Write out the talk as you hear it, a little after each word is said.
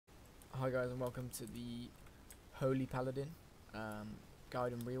Hi guys and welcome to the Holy Paladin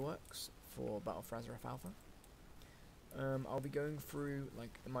guide and reworks for Battle for Azeroth Alpha. I'll be going through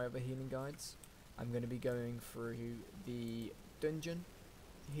like my other healing guides. I'm going to be going through the dungeon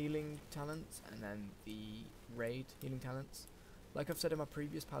healing talents and then the raid healing talents. Like I've said in my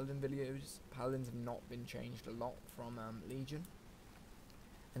previous Paladin videos, Paladins have not been changed a lot from Legion,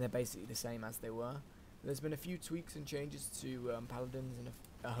 and they're basically the same as they were. There's been a few tweaks and changes to Paladins and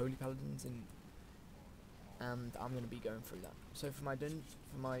Holy Paladins, and I'm going to be going through that. So for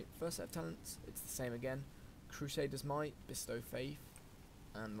my first set of talents, it's the same again. Crusader's Might, Bestow Faith,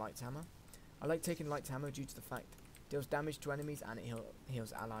 and Light's Hammer. I like taking Light's Hammer due to the fact it deals damage to enemies and it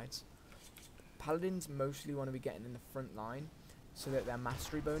heals allies. Paladins mostly want to be getting in the front line so that their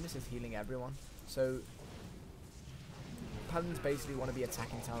mastery bonus is healing everyone. So Paladins basically want to be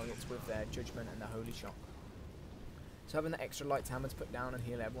attacking targets with their Judgment and their Holy Shock. So having the extra Light's Hammer to put down and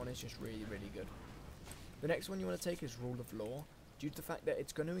heal everyone is just really, really good. The next one you want to take is Rule of Law, due to the fact that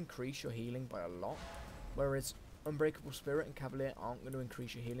it's going to increase your healing by a lot, whereas Unbreakable Spirit and Cavalier aren't going to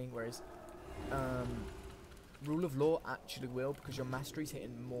increase your healing, whereas Rule of Law actually will, because your mastery's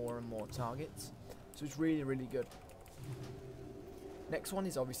hitting more and more targets. So it's really, really good. Next one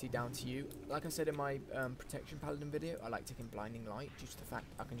is obviously down to you. Like I said in my Protection Paladin video, I like taking Blinding Light, due to the fact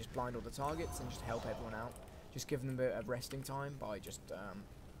I can just blind all the targets and just help everyone out. Just give them a bit of resting time by just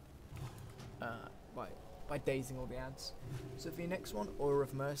by dazing all the ads. So for your next one, Aura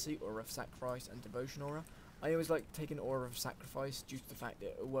of Mercy, Aura of Sacrifice, and Devotion Aura. I always like taking Aura of Sacrifice due to the fact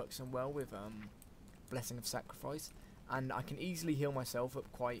that it works so well with Blessing of Sacrifice, and I can easily heal myself up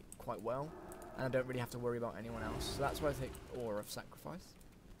quite well, and I don't really have to worry about anyone else. So that's why I take Aura of Sacrifice.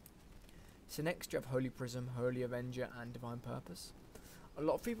 So next you have Holy Prism, Holy Avenger, and Divine Purpose. A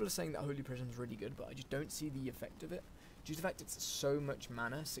lot of people are saying that Holy Prism is really good, but I just don't see the effect of it. Due to the fact it's so much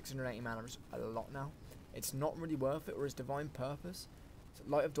mana, 680 mana is a lot now. It's not really worth it, whereas Divine Purpose, so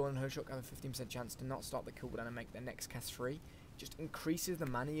Light of Dawn and Holy Shock have a 15% chance to not start the cooldown and make their next cast free. Just increases the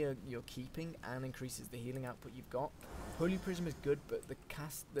mana you're keeping and increases the healing output you've got. Holy Prism is good, but the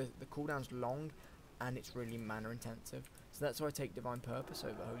cooldown's long and it's really mana intensive. So that's why I take Divine Purpose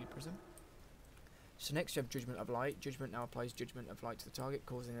over Holy Prism. So next you have Judgment of Light. Judgment now applies Judgment of Light to the target,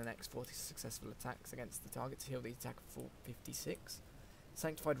 causing the next 40 successful attacks against the target to heal the attack for 56.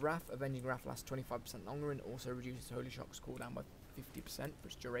 Sanctified Wrath. Avenging Wrath lasts 25% longer and also reduces Holy Shock's cooldown by 50% for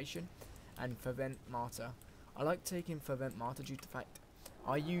its duration. And Fervent Martyr. I like taking Fervent Martyr due to the fact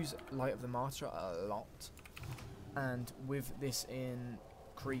I use Light of the Martyr a lot, and with this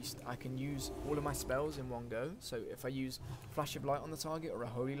increased I can use all of my spells in one go. So if I use Flash of Light on the target or a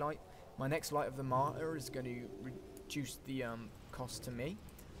Holy Light, my next Light of the Martyr is going to reduce the cost to me.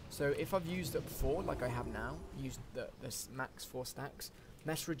 So if I've used it before, like I have now, used the max 4 stacks,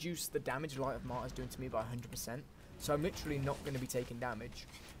 let's reduce the damage Light of Martyr is doing to me by 100%. So I'm literally not going to be taking damage.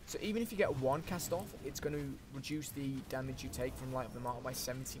 So even if you get one cast off, it's going to reduce the damage you take from Light of the Martyr by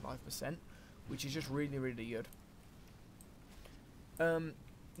 75%, which is just really, really good.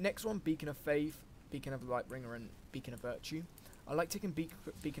 Next one, Beacon of Faith, Beacon of the Lightbringer, and Beacon of Virtue. I like taking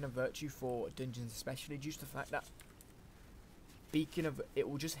Beacon of Virtue for dungeons especially, due to the fact that it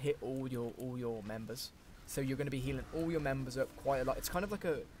will just hit all your members. So you're going to be healing all your members up quite a lot. It's kind of like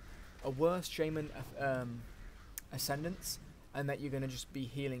a worse Shaman Ascendance, and that you're going to just be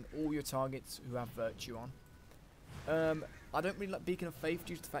healing all your targets who have Virtue on. I don't really like Beacon of Faith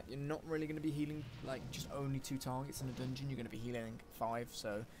due to the fact you're not really going to be healing like just only 2 targets in a dungeon. You're going to be healing 5,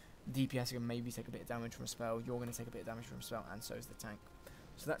 so DPS can maybe take a bit of damage from a spell, you're going to take a bit of damage from a spell, and so is the tank.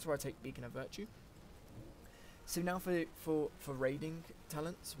 So that's why I take Beacon of Virtue. So now for raiding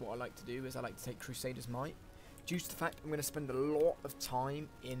talents, what I like to do is I like to take Crusader's Might. Due to the fact I'm going to spend a lot of time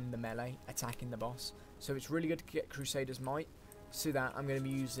in the melee attacking the boss, so it's really good to get Crusader's Might, so that I'm going to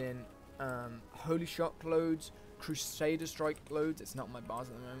be using Holy Shock loads, Crusader Strike loads. It's not on my bars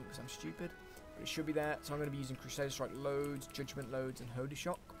at the moment because I'm stupid, but it should be there. So I'm going to be using Crusader Strike loads, Judgment loads, and Holy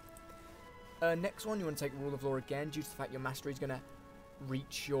Shock. Next one, you want to take Rule of Law again, due to the fact your mastery is going to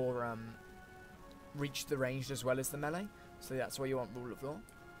reach your reach the ranged as well as the melee. So that's why you want Rule of Law.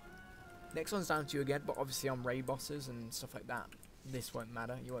 Next one's down to you again, but obviously on raid bosses and stuff like that, this won't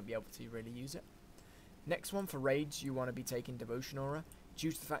matter. You won't be able to really use it. Next one for raids, you want to be taking Devotion Aura,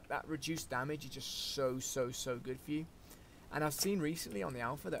 due to the fact that reduced damage is just so good for you. And I've seen recently on the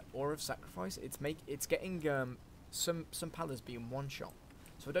alpha that Aura of Sacrifice, it's getting some paladins being one shot.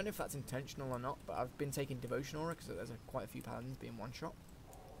 So I don't know if that's intentional or not, but I've been taking Devotion Aura because there's quite a few paladins being one shot.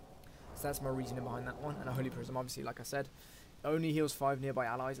 So that's my reasoning behind that one. And a Holy Prism, obviously, like I said, only heals 5 nearby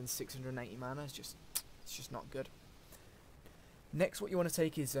allies and 680 mana. It's just not good. Next, what you want to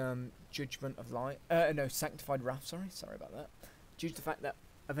take is Judgment of Light. No, Sanctified Wrath. Sorry about that. Due to the fact that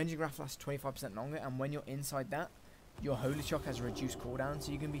Avenging Wrath lasts 25% longer, and when you're inside that, your Holy Shock has a reduced cooldown,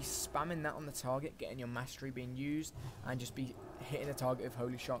 so you can be spamming that on the target, getting your mastery being used, and just be hitting the target with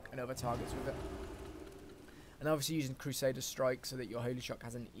Holy Shock and other targets with it. And obviously using Crusader Strike so that your Holy Shock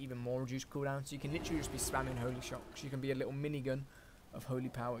has an even more reduced cooldown, so you can literally just be spamming Holy Shocks. You can be a little minigun of Holy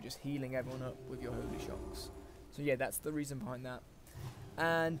Power, just healing everyone up with your Holy Shocks. So yeah, that's the reason behind that.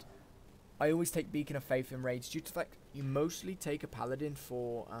 And I always take Beacon of Faith in raids due to the fact you mostly take a Paladin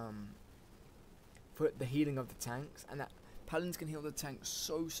for the healing of the tanks, and that Paladins can heal the tanks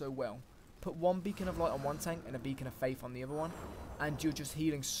so well. Put one Beacon of Light on one tank and a Beacon of Faith on the other one, and you're just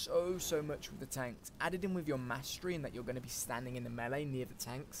healing so much with the tanks. Added in with your mastery in that you're going to be standing in the melee near the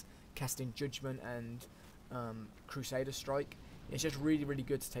tanks, casting Judgment and Crusader Strike. It's just really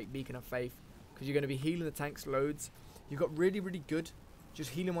good to take Beacon of Faith because you're going to be healing the tanks loads. You've got really good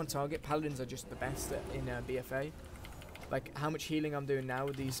just healing one target. Paladins are just the best in BFA. Like how much healing I'm doing now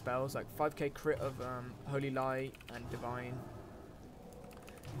with these spells, like 5k crit of Holy Light and Divine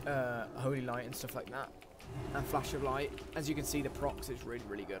Holy Light and stuff like that, and Flash of Light. As you can see, the procs is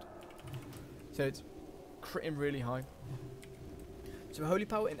really good. So it's critting really high. So Holy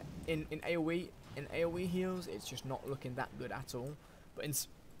Power in AoE heals, it's just not looking that good at all. But in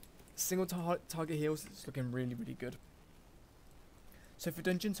single target heals, it's looking really good. So for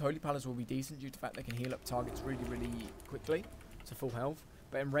dungeons, Holy Powers will be decent due to the fact they can heal up targets really quickly to full health.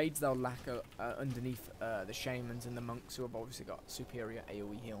 But in raids, they'll lack underneath the Shamans and the Monks, who have obviously got superior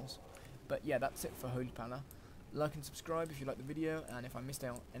AoE heals. But yeah, that's it for Holy Power. Like and subscribe if you like the video, and if I missed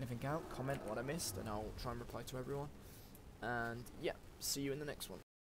anything out, comment what I missed, and I'll try and reply to everyone. And yeah, see you in the next one.